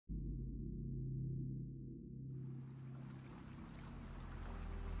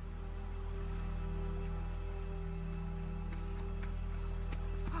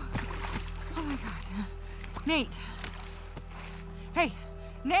Nate! Hey,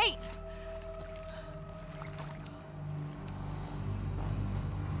 Nate!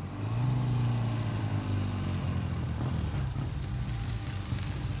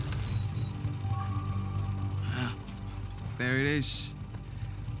 There it is.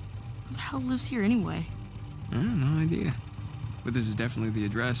 Who the hell lives here anyway? No idea. But this is definitely the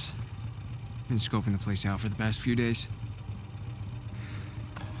address. Been scoping the place out for the past few days.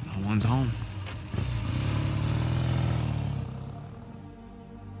 No one's home.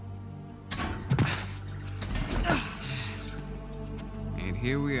 And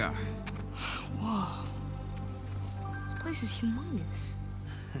here we are. Whoa. This place is humongous.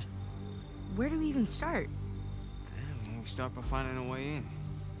 Where do we even start? We start by finding a way in.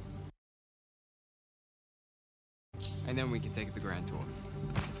 And then we can take the grand tour.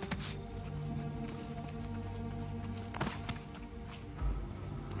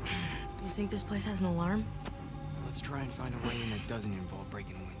 You think this place has an alarm? Let's try and find a way in that doesn't involve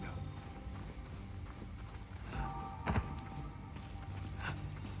breaking a window.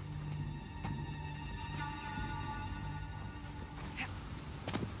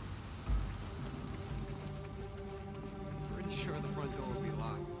 Pretty sure the front door will be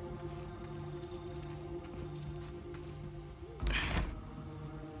locked.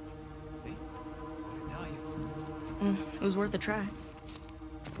 See? I tell you. It was worth a try.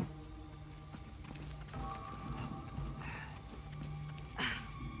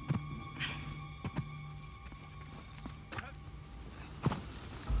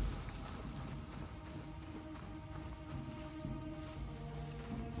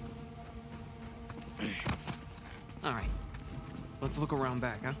 All right. Let's look around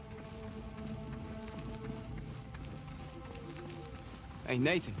back, huh? Hey,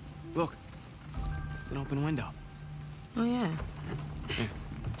 Nathan, look. It's an open window. Oh, yeah. Here,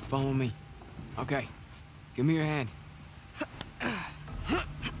 follow me. Okay. Give me your hand. All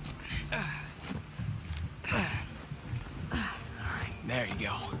right, there you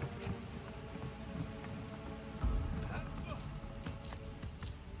go.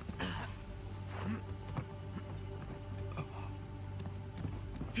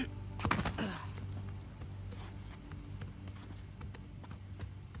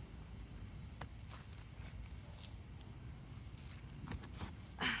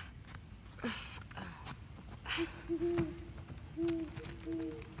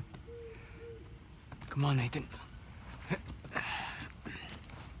 Come on, Nathan.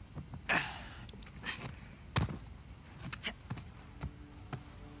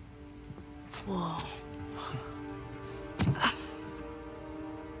 Whoa.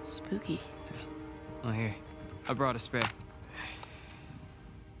 Spooky. Oh, here. I brought a spare.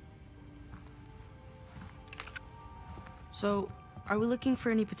 So, are we looking for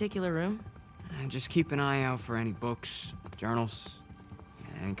any particular room? And just keep an eye out for any books, journals,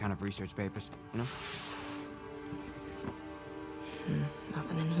 any kind of research papers, you know?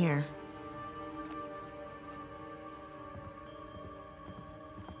 Nothing in here.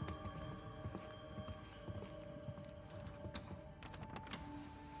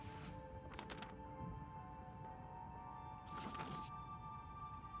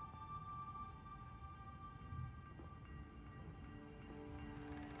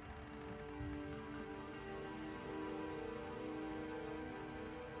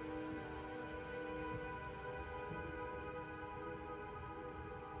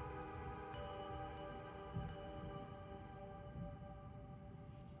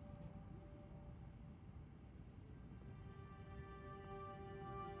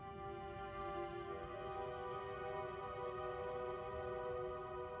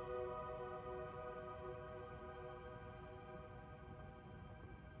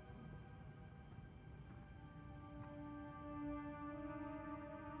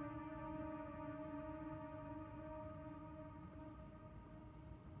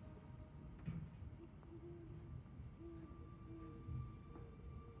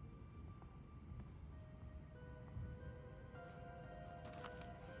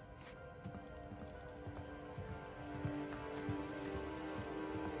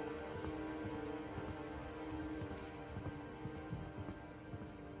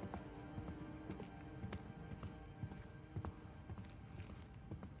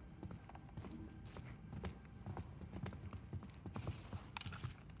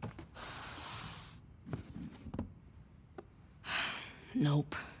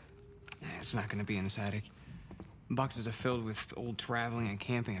 Nope. It's not gonna be in this attic. Boxes are filled with old traveling and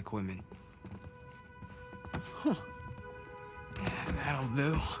camping equipment. Huh. Yeah, that'll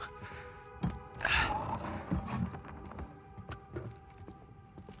do.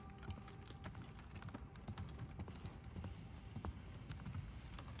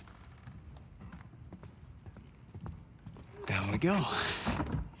 go.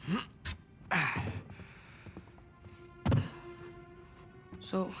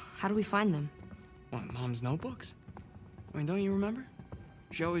 So, how do we find them? What, Mom's notebooks? I mean, don't you remember?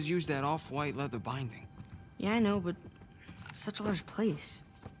 She always used that off-white leather binding. Yeah, I know, but it's such a large place.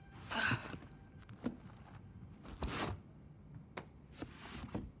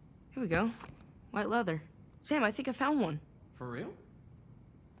 Here we go. White leather. Sam, I think I found one. For real?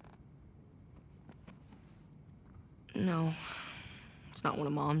 No, it's not one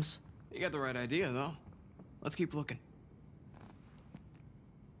of Mom's. You got the right idea, though. Let's keep looking.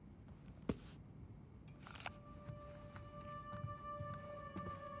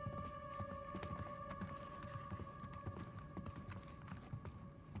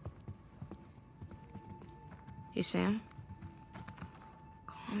 Hey, Sam.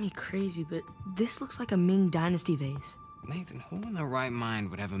 Call me crazy, but this looks like a Ming Dynasty vase. Nathan, who in their right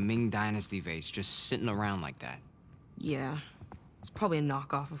mind would have a Ming Dynasty vase just sitting around like that? Yeah, it's probably a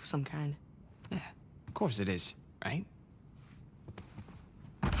knockoff of some kind. Yeah, of course it is, right?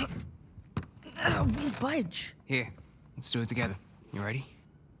 Won't budge. Here, let's do it together. You ready?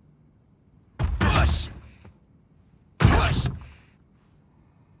 Push! Push!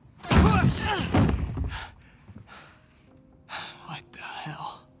 Push! What the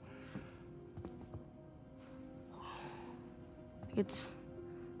hell? It's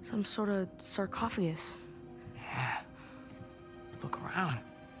some sort of sarcophagus. Yeah. Look around.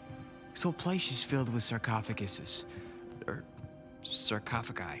 This whole place is filled with sarcophaguses. Or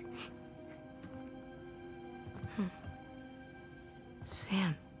sarcophagi.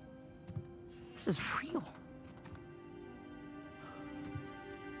 Sam, this is real.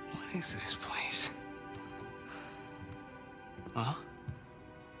 What is this place? Well,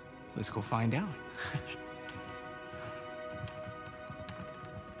 let's go find out.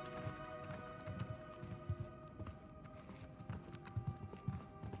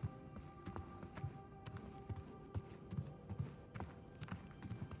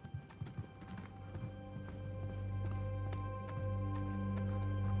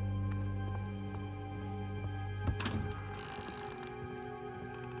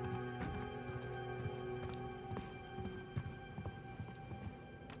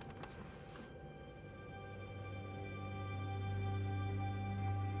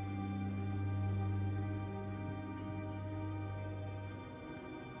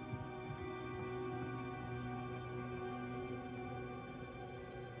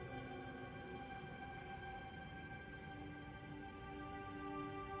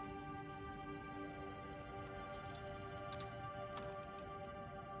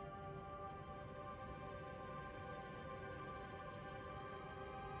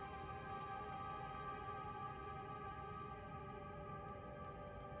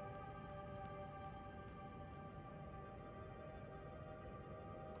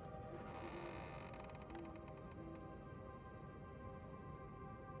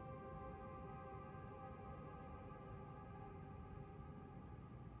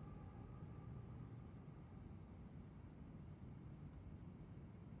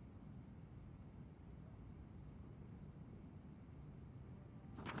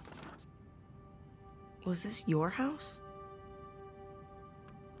 Was this your house?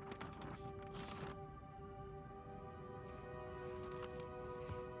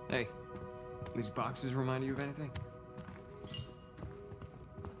 Hey, these boxes remind you of anything?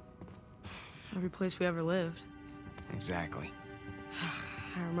 Every place we ever lived. Exactly.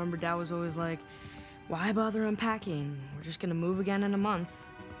 I remember Dad was always like, why bother unpacking? We're just gonna move again in a month.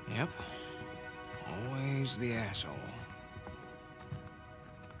 Yep. Always the asshole.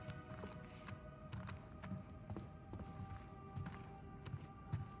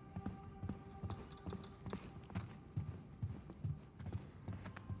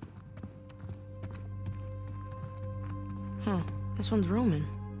 Huh, this one's Roman.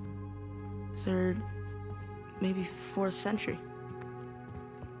 3rd, maybe 4th century.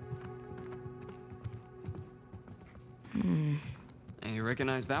 And you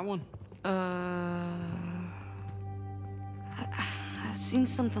recognize that one? I've seen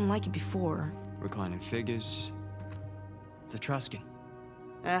something like it before. Reclining figures. It's Etruscan.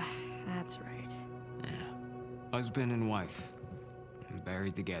 That's right. Yeah. Husband and wife. And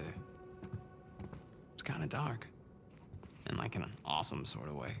buried together. It's kind of dark. In like an awesome sort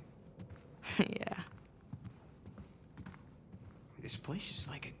of way. Yeah. This place is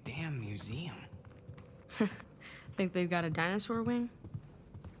like a damn museum. Think they've got a dinosaur wing?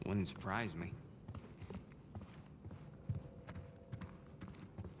 Wouldn't surprise me.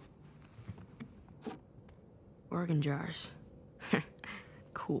 Organ jars.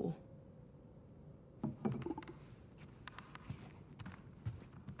 Cool.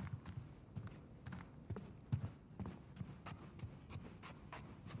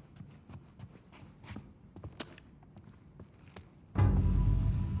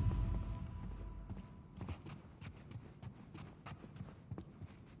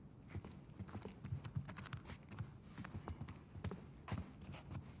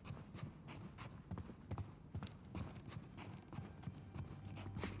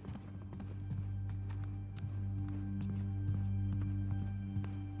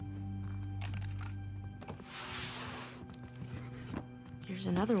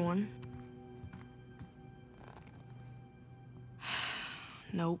 There's another one.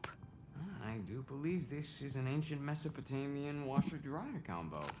 Nope. I do believe this is an ancient Mesopotamian washer-dryer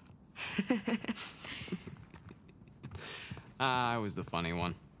combo. I was the funny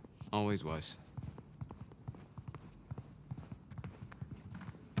one. Always was.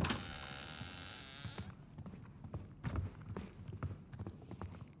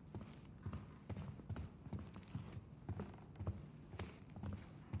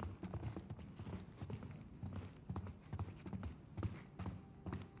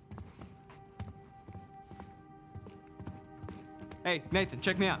 Hey, Nathan,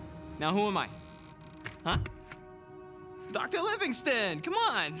 check me out. Now, who am I? Huh? Dr. Livingston, come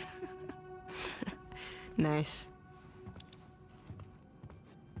on! Nice.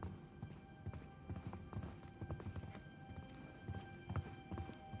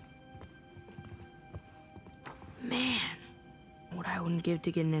 Man, what I wouldn't give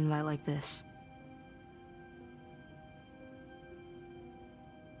to get an invite like this.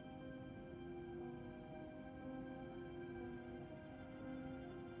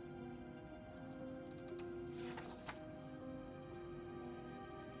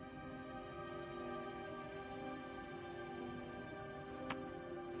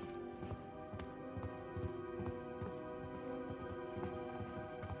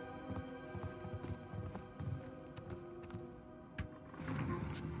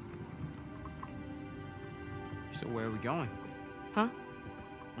 So where are we going? Huh?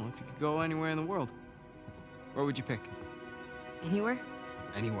 Well, if you could go anywhere in the world, where would you pick? Anywhere?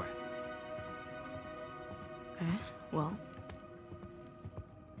 Anywhere. Okay, well.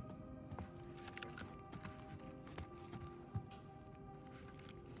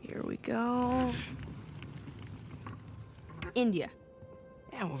 Here we go. India.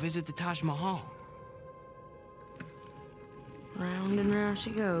 Yeah, we'll visit the Taj Mahal. Round and round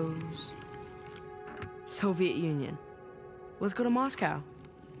she goes. Soviet Union. Let's go to Moscow.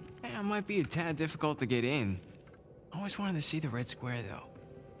 Hey, it might be a tad difficult to get in. I always wanted to see the Red Square, though.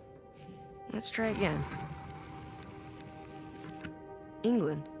 Let's try again.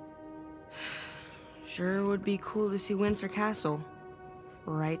 England. Sure would be cool to see Windsor Castle.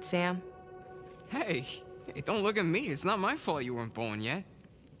 Right, Sam? Hey, don't look at me. It's not my fault you weren't born yet.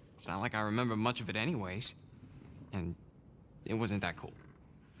 It's not like I remember much of it anyways. And it wasn't that cool.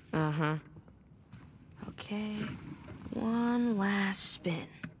 Uh-huh. Okay, one last spin.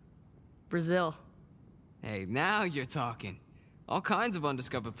 Brazil. Hey, now you're talking. All kinds of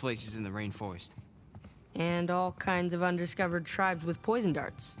undiscovered places in the rainforest. And all kinds of undiscovered tribes with poison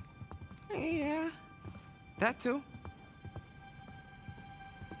darts. Yeah, that too.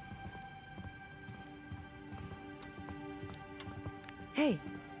 Hey,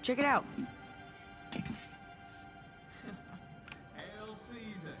 check it out. Hail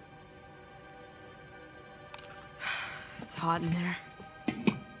Caesar. It's hot in there.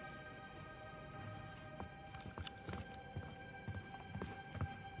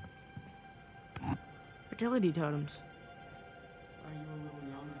 Fertility totems. Are you a little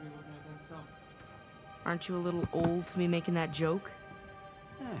young to be looking at that stuff? Aren't you a little old to be making that joke?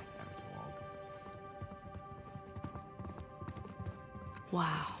 Never too old.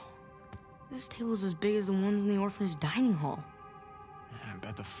 Wow. This table's as big as the ones in the orphanage dining hall. I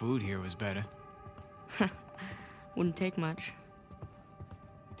bet the food here was better. Wouldn't take much.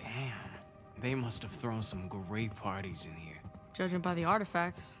 Damn, they must have thrown some great parties in here. Judging by the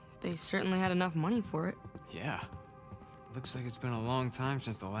artifacts, they certainly had enough money for it. Yeah. Looks like it's been a long time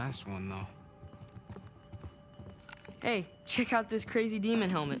since the last one, though. Hey, check out this crazy demon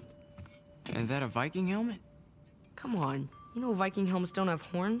helmet. Is that a Viking helmet? Come on, you know Viking helmets don't have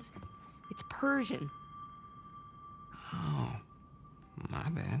horns? It's Persian. Oh, my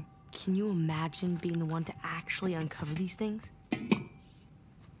bad. Can you imagine being the one to actually uncover these things?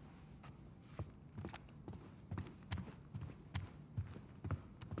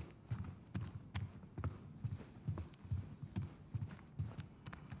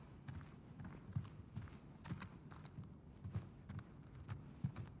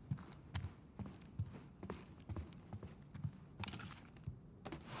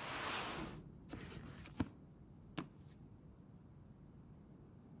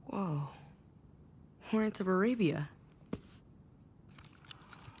 Whoa. Lawrence of Arabia.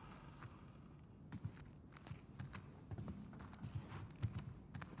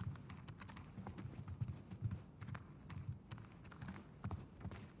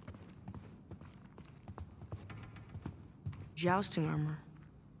 Jousting armor.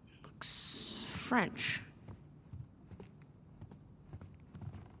 Looks French.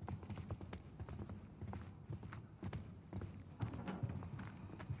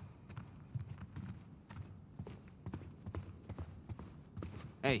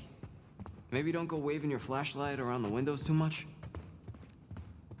 Maybe don't go waving your flashlight around the windows too much.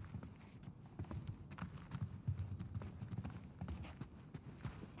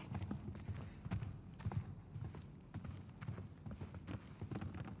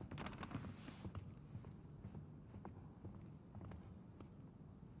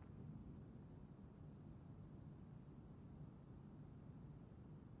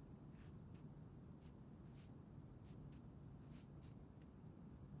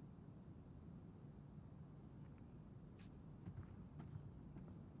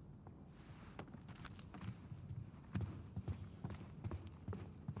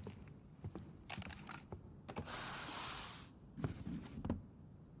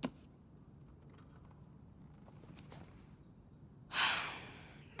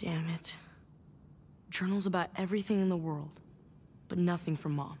 Damn it. Journals about everything in the world, but nothing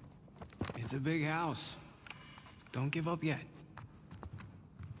from Mom. It's a big house. Don't give up yet.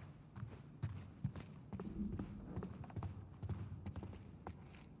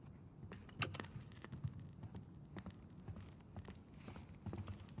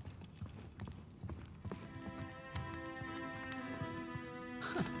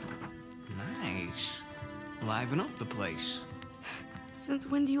 Nice. Liven up the place. Since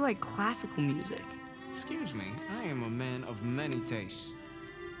when do you like classical music? Excuse me, I am a man of many tastes.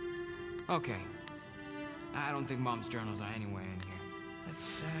 Okay. I don't think Mom's journals are anywhere in here.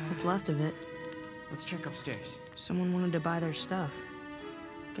 What's left of it? Let's check upstairs. Someone wanted to buy their stuff.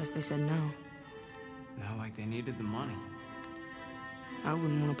 Guess they said no. Not like they needed the money. I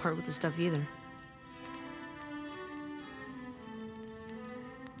wouldn't want to part with the stuff either.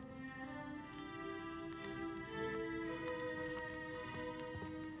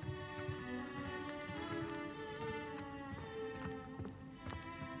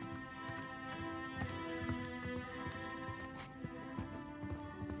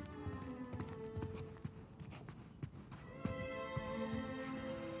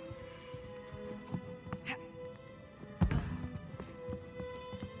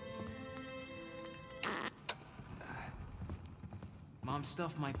 Mom's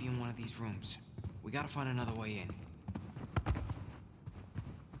stuff might be in one of these rooms. We gotta find another way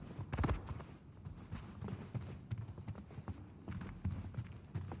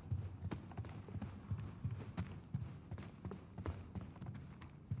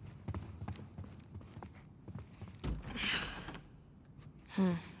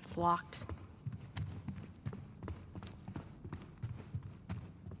in. It's locked.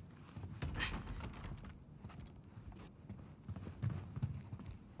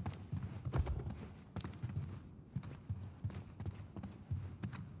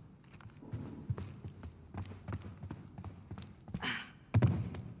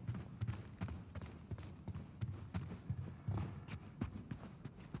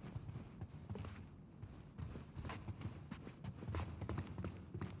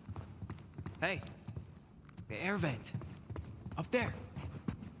 Hey, the air vent. Up there.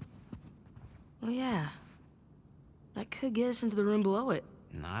 Oh yeah. That could get us into the room below it.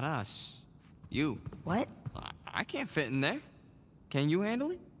 Not us. You. What? I can't fit in there. Can you handle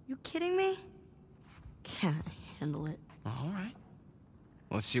it? You kidding me? Can't handle it. All right.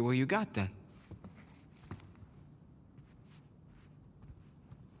 Let's see what you got then.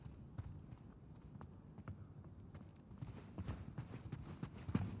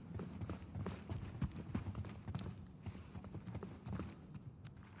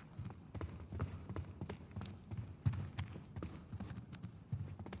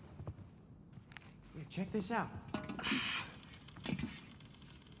 Here, check this out.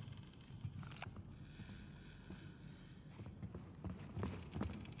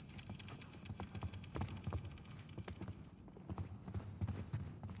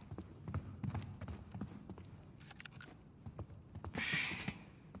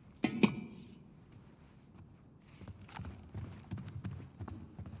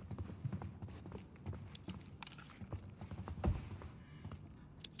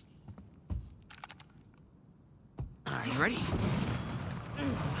 All right, you ready?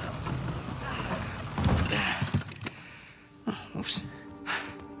 Oh, oops.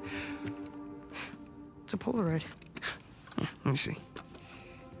 It's a Polaroid. Let me see.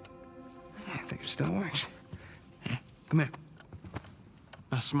 I think it still works. Yeah, come here.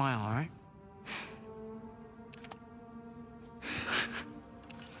 Now smile, all right?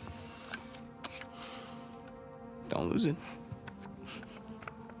 Don't lose it.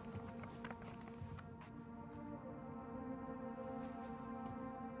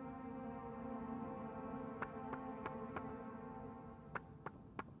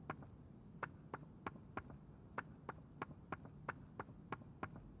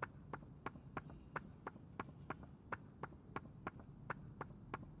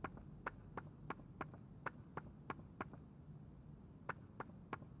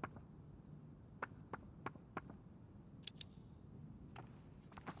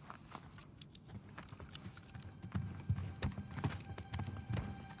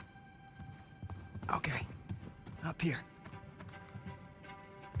 Okay. Up here.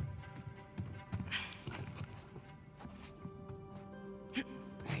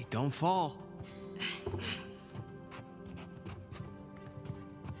 Hey, don't fall.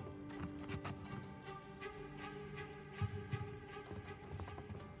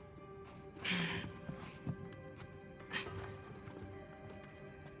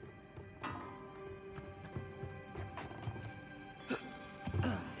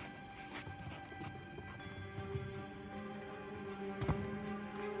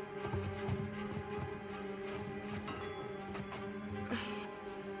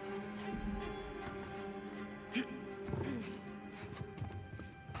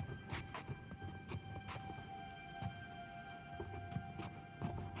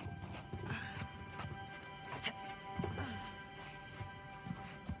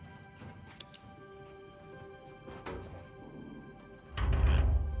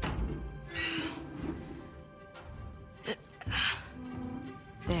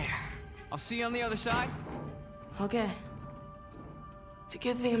 There. I'll see you on the other side. Okay. It's a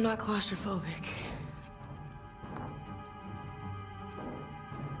good thing I'm not claustrophobic.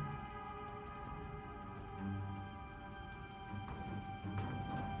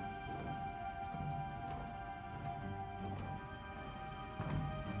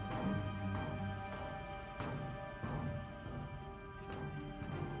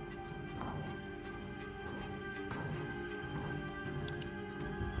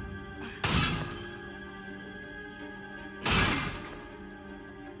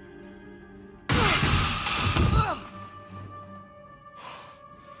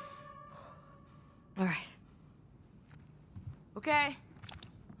 All right. Okay.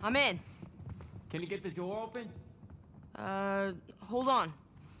 I'm in. Can you get the door open? Hold on.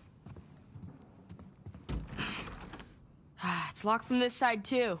 It's locked from this side,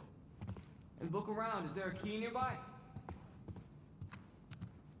 too. And look around. Is there a key nearby?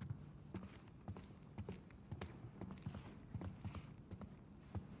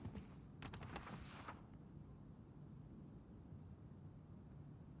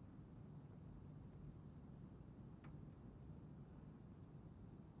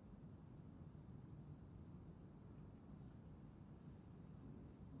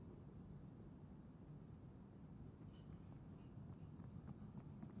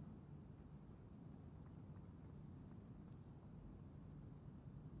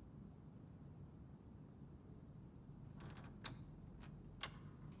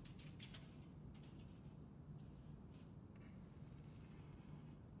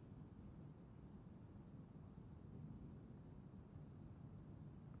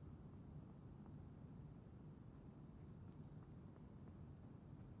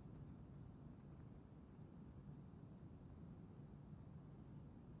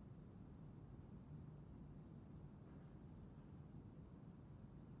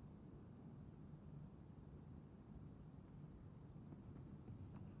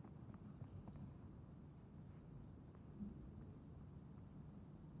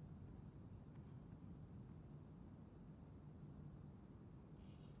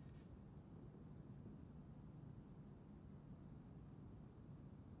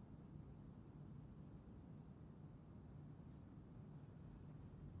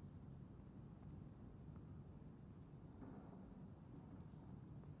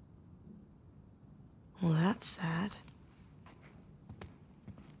 Well, that's sad.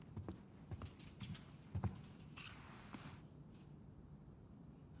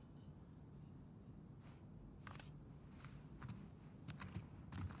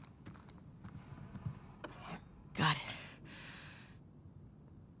 Got it.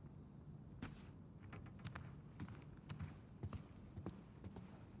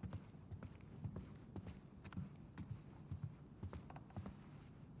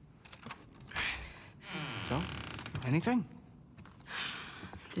 So, anything?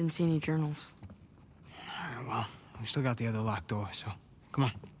 Didn't see any journals. All right, well, we still got the other locked door, so come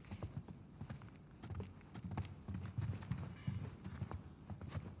on.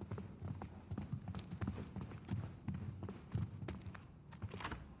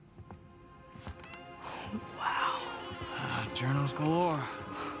 Wow. Journals galore.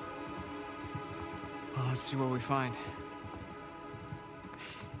 Well, let's see what we find.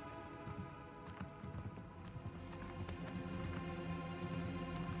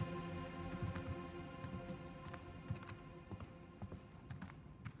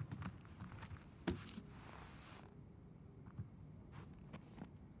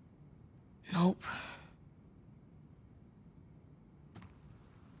 Nope.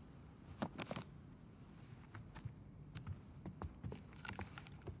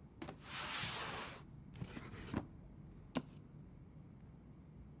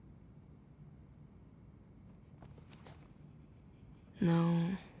 No.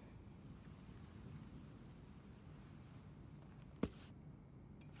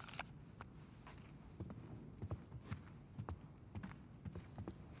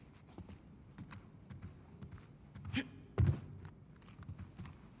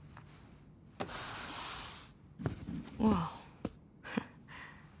 Whoa.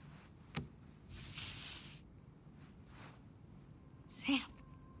 Sam.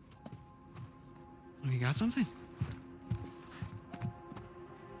 You got something?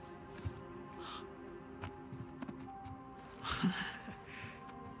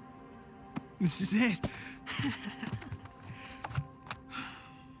 This is it.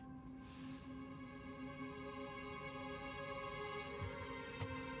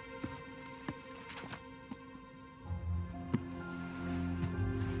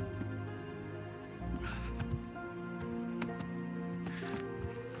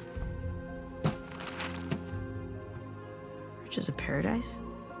 Which is a paradise?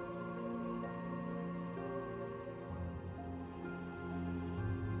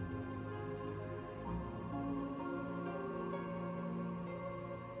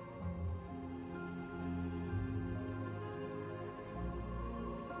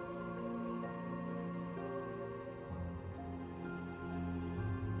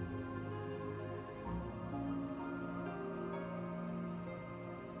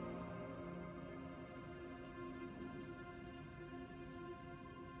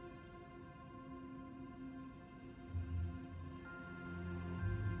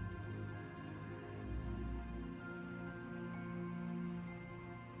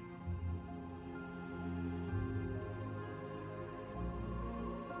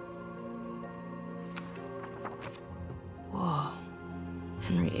 Whoa.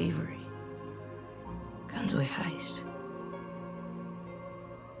 Henry Avery. Gunsway heist.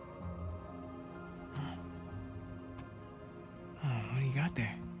 Oh, what do you got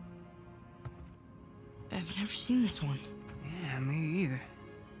there? I've never seen this one. Yeah, me either.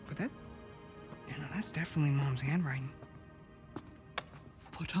 But that's definitely Mom's handwriting.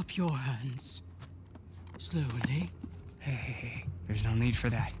 Put up your hands. Slowly. Hey, there's no need for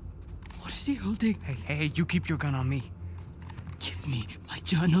that. What is he holding? Hey, you keep your gun on me. Give me my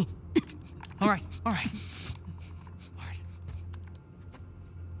journal. All right.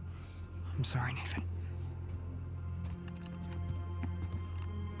 I'm sorry, Nathan.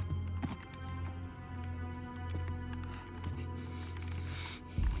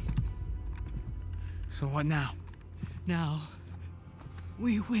 So what now? Now,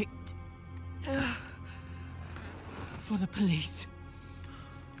 we wait for the police.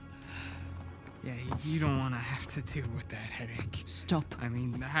 Yeah, you don't want to have to deal with that headache. Stop. I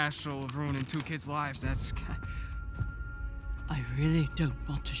mean, the hassle of ruining 2 kids' lives, that's... I really don't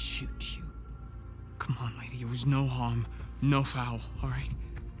want to shoot you. Come on, lady, it was no harm, no foul, all right?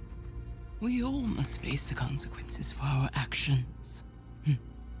 We all must face the consequences for our actions. And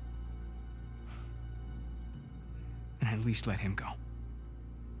at least let him go.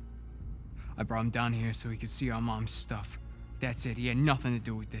 I brought him down here so he could see our mom's stuff. That's it, he had nothing to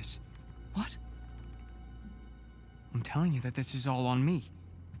do with this. What? I'm telling you that this is all on me.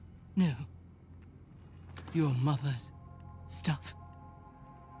 No. Your mother's stuff.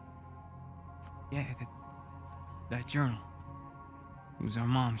 Yeah, that journal. It was our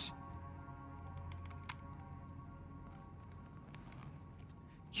mom's.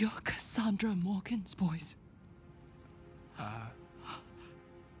 You're Cassandra Morgan's boys.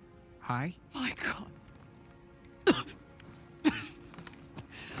 Hi? My God.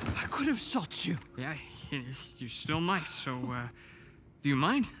 I could have shot you. Yeah, you still might, so, do you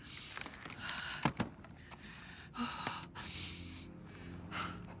mind?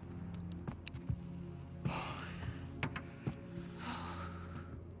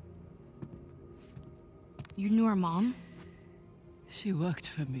 You knew our mom? She worked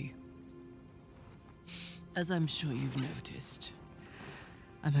for me. As I'm sure you've noticed,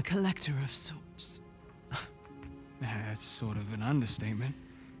 I'm a collector of sorts. That's sort of an understatement.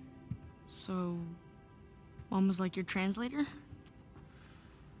 So, Mom was like your translator?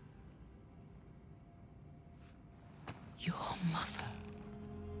 Your mother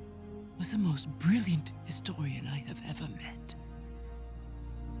was the most brilliant historian I have ever met.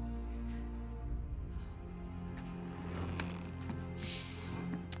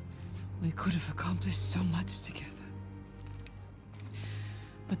 We could have accomplished so much together.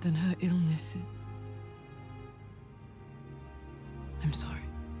 But then her illness... I'm sorry.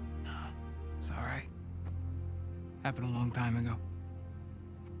 It's all right. Happened a long time ago.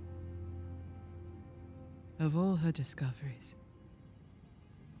 Of all her discoveries,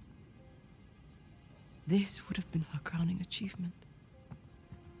 this would have been her crowning achievement.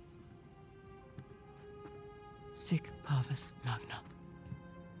 Sic parvis magna.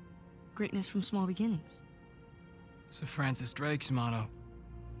 Greatness from small beginnings. Sir Francis Drake's motto.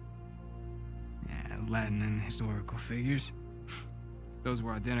 Yeah, Latin and historical figures. Those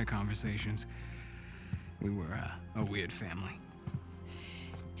were our dinner conversations. We were a weird family.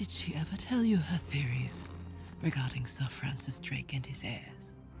 Did she ever tell you her theories regarding Sir Francis Drake and his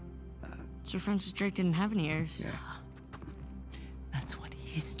heirs? Sir Francis Drake didn't have any heirs. Yeah. That's what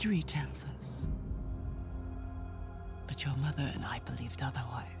history tells us. But your mother and I believed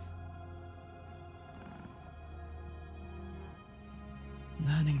otherwise.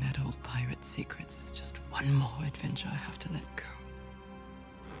 Learning that old pirate's secrets is just one more adventure I have to let go.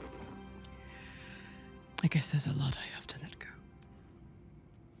 I guess there's a lot I have to let go.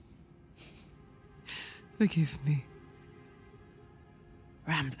 Forgive me.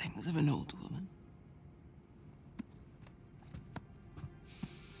 Ramblings of an old woman.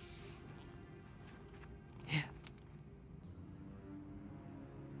 Here.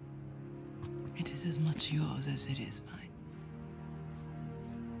 It is as much yours as it is mine.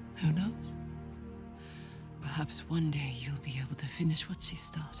 Who knows? Perhaps one day you'll be able to finish what she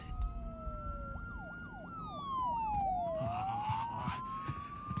started.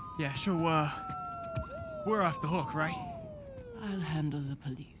 Yeah, so, we're off the hook, right? I'll handle the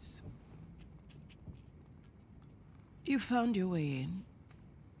police. You found your way in.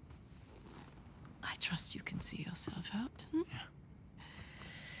 I trust you can see yourself out. Hmm?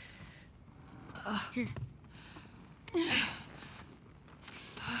 Here.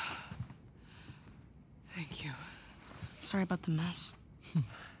 Thank you. Sorry about the mess.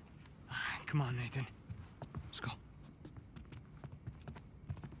 Come on, Nathan. Let's go.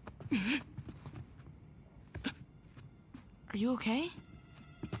 Are you okay?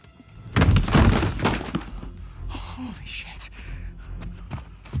 Holy shit.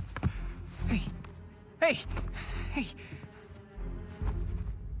 Hey. Hey. Hey.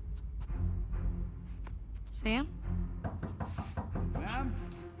 Sam? Ma'am?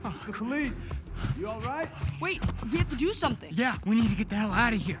 Oh, The police. You all right? Wait, we have to do something. yeah, we need to get the hell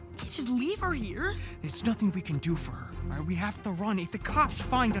out of here. Can't just leave her here. There's nothing we can do for her. All right, we have to run. If the cops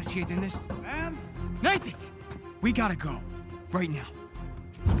find us here, then this... Ma'am? Nathan! We gotta go. Right now.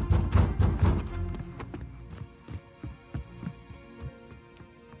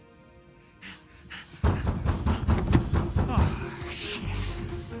 Oh, shit.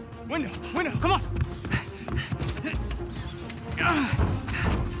 Window, come on!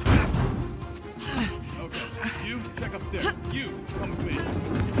 Okay. You, check upstairs. You, come with me.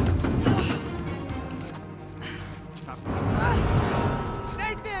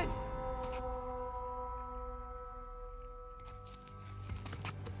 Nathan!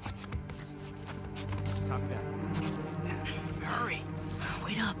 Copy that. Hurry.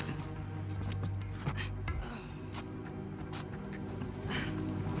 Wait up.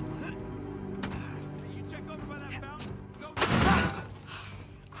 You check over by that fountain? Go.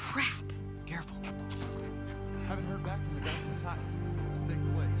 Crap. Careful. Haven't heard back from the guys in this hut. It's a big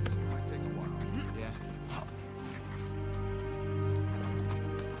place. Might take a while. Yeah.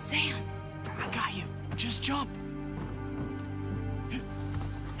 Sam. I got you. Just jump.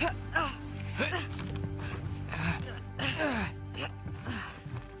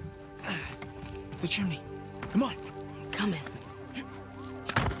 The chimney. Come on. Coming.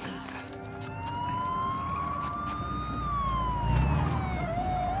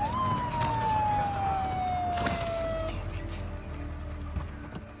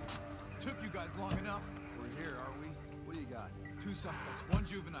 Took you guys long enough. We're here, are we? What do you got? 2 suspects, 1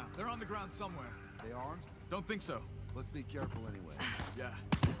 juvenile. They're on the ground somewhere. They armed? Don't think so. Let's be careful anyway. Yeah.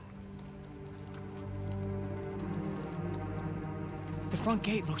 The front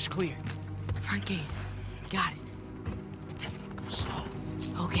gate looks clear. Front gate. Got it. Go slow.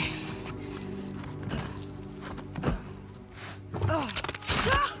 Okay.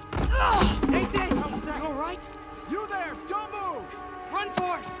 Nathan! You all right? You there! Don't move! Run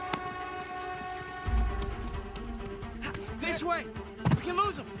for it! This way! We can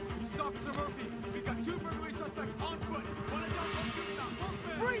lose him! This is Officer Murphy. We've got 2 burglary suspects on foot. 1 adult, 1 juvenile. Both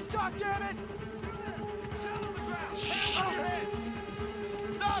men. Freeze, goddammit! Down on the ground! Hands on your head!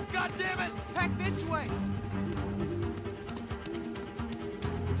 Stop, goddammit! Heck, this way!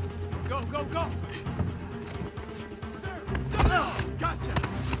 Go, go, go! Gotcha!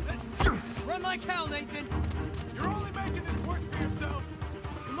 Run like hell, Nathan! You're only making this worse for yourself!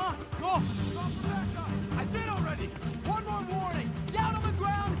 Come on, go! Call for backup! I did already! One more warning! Down on the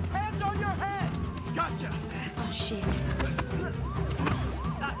ground! Hands on your head! Gotcha! Oh, shit.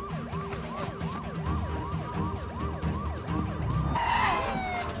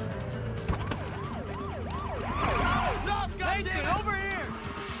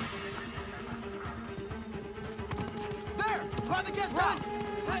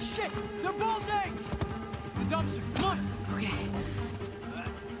 it! They're bolting! The dumpster, come on! Okay.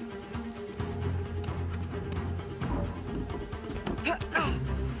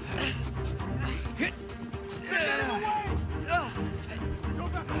 Go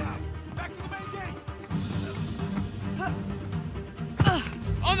back around! Back to the main gate!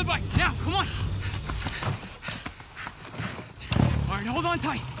 On the bike, now, come on! All right, hold on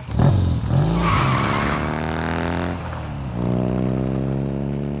tight.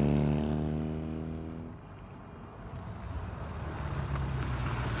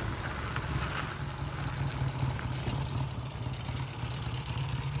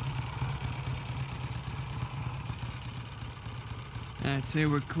 I'd say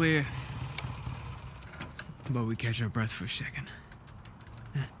we're clear, but we catch our breath for a second.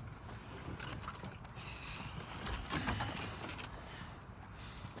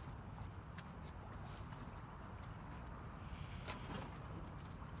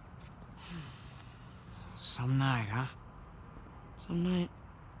 Some night, huh? Some night.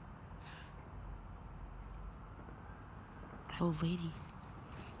 That old lady.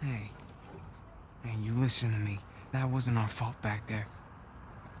 Hey, you listen to me. That wasn't our fault back there.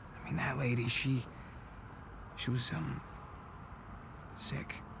 I mean, that lady, she was,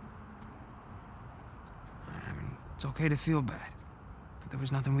 sick. I mean, it's okay to feel bad, but there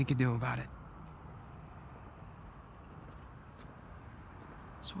was nothing we could do about it.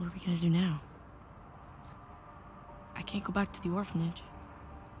 So what are we gonna do now? I can't go back to the orphanage.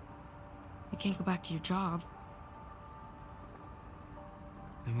 You can't go back to your job.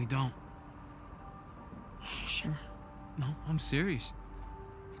 Then we don't. Sure. No, I'm serious.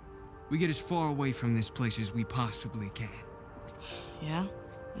 We get as far away from this place as we possibly can. Yeah?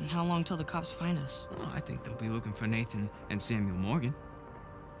 And how long till the cops find us? Well, I think they'll be looking for Nathan and Samuel Morgan.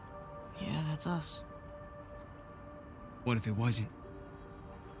 Yeah, that's us. What if it wasn't?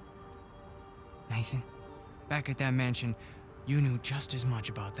 Nathan, back at that mansion, you knew just as much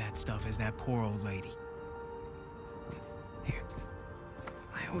about that stuff as that poor old lady. Here.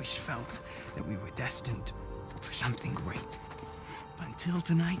 I always felt that we were destined for something great. But until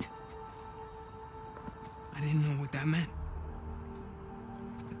tonight, I didn't know what that meant.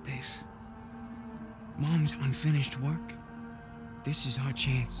 But this, Mom's unfinished work, this is our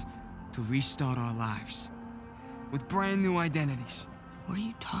chance to restart our lives with brand new identities. What are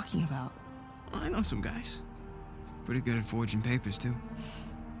you talking about? I know some guys. Pretty good at forging papers, too.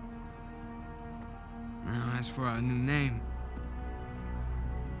 Now, as for our new name,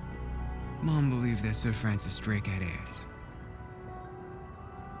 Mom believed that Sir Francis Drake had heirs.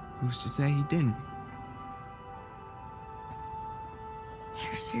 Who's to say he didn't?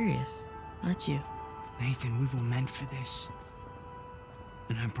 You're serious, aren't you? Nathan, we were meant for this.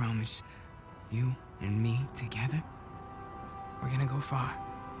 And I promise, you and me together, we're gonna go far.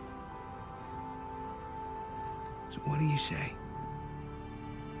 So what do you say?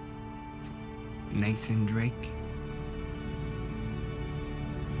 Nathan Drake?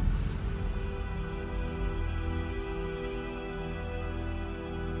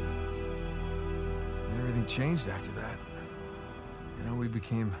 Everything changed after that. You know, we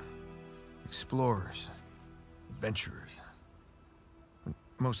became explorers, adventurers.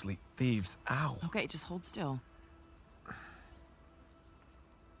 Mostly thieves. Ow. Okay, just hold still.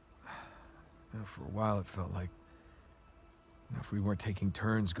 You know, for a while it felt like, you know, if we weren't taking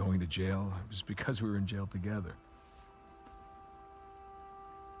turns going to jail, it was because we were in jail together.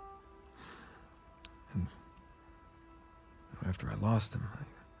 And after I lost him,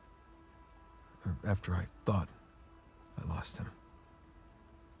 or after I thought I lost him.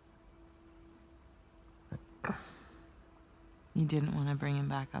 You didn't want to bring him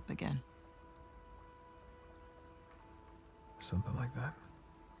back up again. Something like that.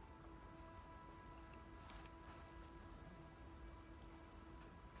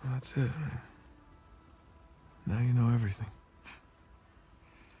 Well, that's it. Now you know everything.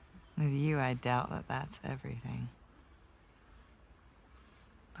 With you, I doubt that that's everything.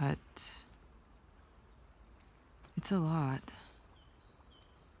 But it's a lot.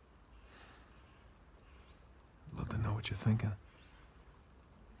 I'd love to know what you're thinking.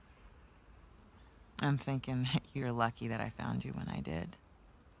 I'm thinking that you're lucky that I found you when I did.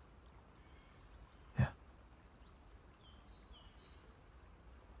 Yeah.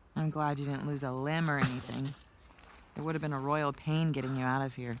 I'm glad you didn't lose a limb or anything. It would have been a royal pain getting you out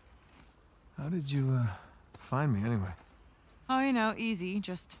of here. How did you, find me anyway? Oh, you know, easy.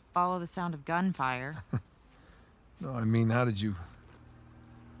 Just follow the sound of gunfire. No, I mean, how did you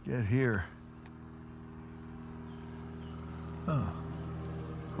get here? Oh,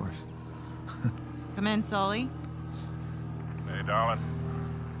 of course. Come in, Sully. Hey, darling.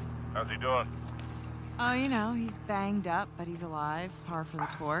 How's he doing? Oh, you know, he's banged up, but he's alive, par for the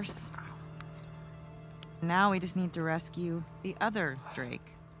course. Now we just need to rescue the other Drake.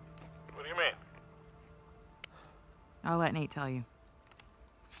 What do you mean? I'll let Nate tell you.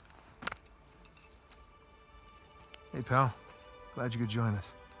 Hey, pal. Glad you could join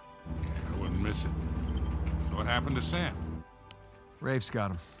us. Yeah, I wouldn't miss it. So what happened to Sam? Rafe's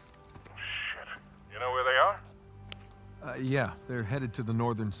got him. Shit. You know where they are? Yeah, they're headed to the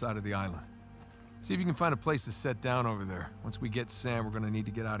northern side of the island. See if you can find a place to set down over there. Once we get Sam, we're gonna need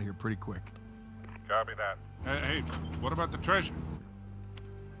to get out of here pretty quick. Copy that. Hey, what about the treasure?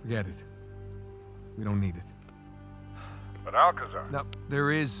 Forget it. We don't need it. But Alcazar? No, there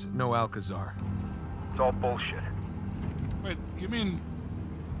is no Alcazar. It's all bullshit. Wait, you mean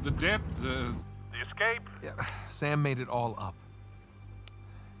the debt, the escape? Yeah, Sam made it all up.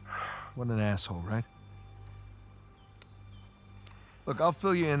 What an asshole, right? Look, I'll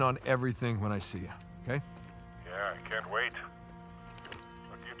fill you in on everything when I see you, okay? Yeah, I can't wait.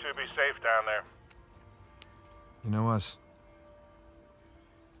 Look, you two be safe down there. You know us.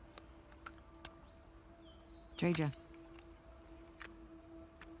 Treja.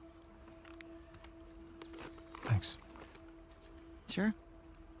 Thanks. Sure?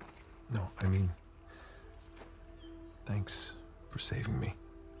 No, I mean... thanks for saving me.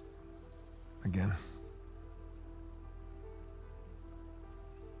 Again.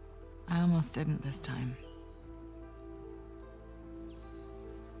 I almost didn't this time.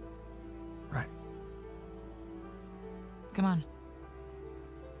 Right. Come on.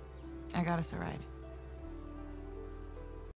 I got us a ride.